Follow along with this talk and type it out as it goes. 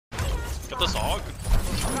Get this hog.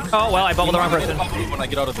 Oh well, I bubbled the wrong person. When I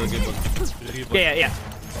get out of the game. Yeah.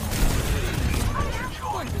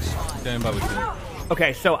 Stand by with you.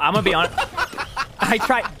 Okay, so I'm gonna be honest. I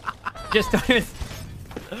tried. Just press me.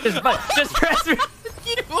 This is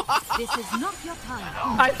not your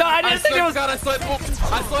time. I didn't think it was. God, I saw it move.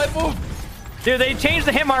 I saw it move. Dude, they changed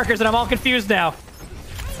the hit markers and I'm all confused now.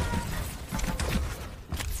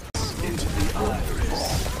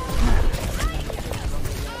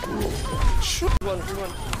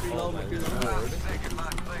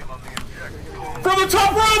 From the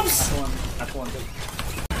top ropes!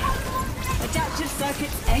 Adaptive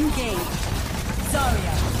circuits engaged.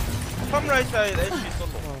 Zarya. Come right side, HP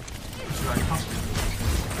solo.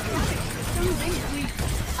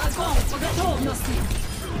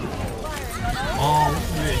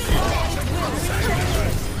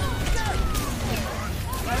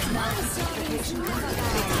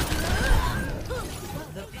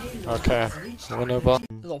 Okay, whenever.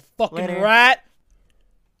 Little fucking rat.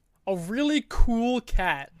 A really cool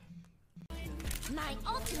cat. My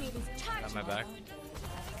ultimate is charged. Got my back.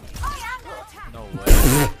 No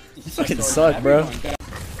way. You fucking suck, bro.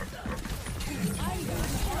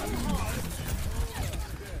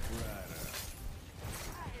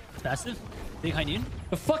 Passive? Behind you?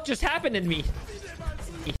 The fuck just happened to me?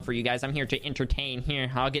 For you guys, I'm here to entertain.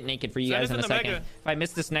 Here, I'll get naked for you guys in a second. If I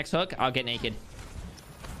miss this next hook, I'll get naked.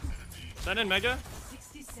 Send in Mega.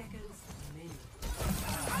 60 seconds.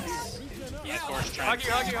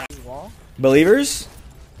 Believers?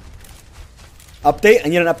 Update? I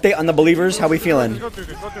need an update on the believers. How we feeling? Go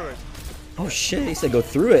through it. Oh shit, he said go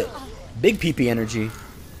through it. Big PP energy.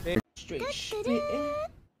 Straight shit.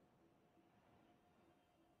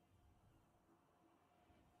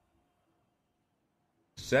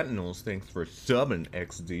 Sentinels, thanks for subbing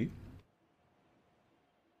XD.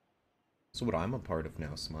 That's what I'm a part of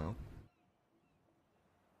now, Smile.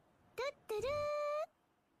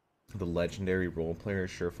 The legendary role player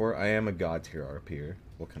Surefour. I am a god tier RPer.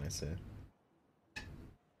 What can I say?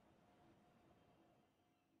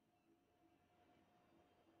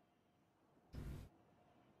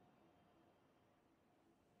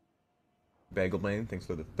 Bagelbane, thanks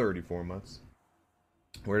for the 34 months.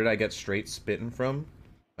 Where did I get straight spitting from?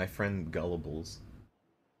 My friend Gullibles.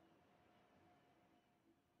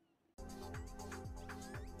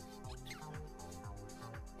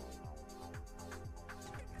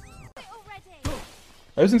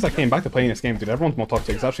 Ever since I came back to playing this game, dude, everyone's more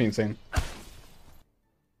toxic. It's actually insane.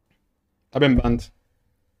 I've been banned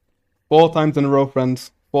 4 times in a row,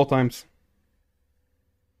 friends. 4 times.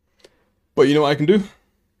 But you know what I can do?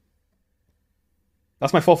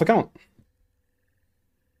 That's my 4th account.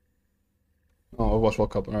 Oh, Overwatch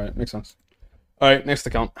World Cup. Alright, makes sense. Alright, next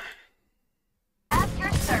account. At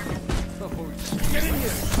your service. Get in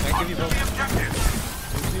here. I give you both.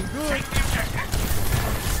 Good.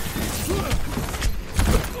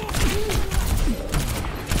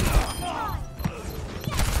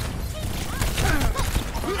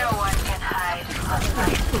 No one can hide from my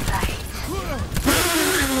sight.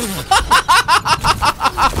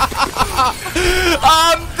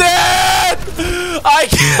 I'm dead! I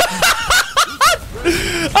can't.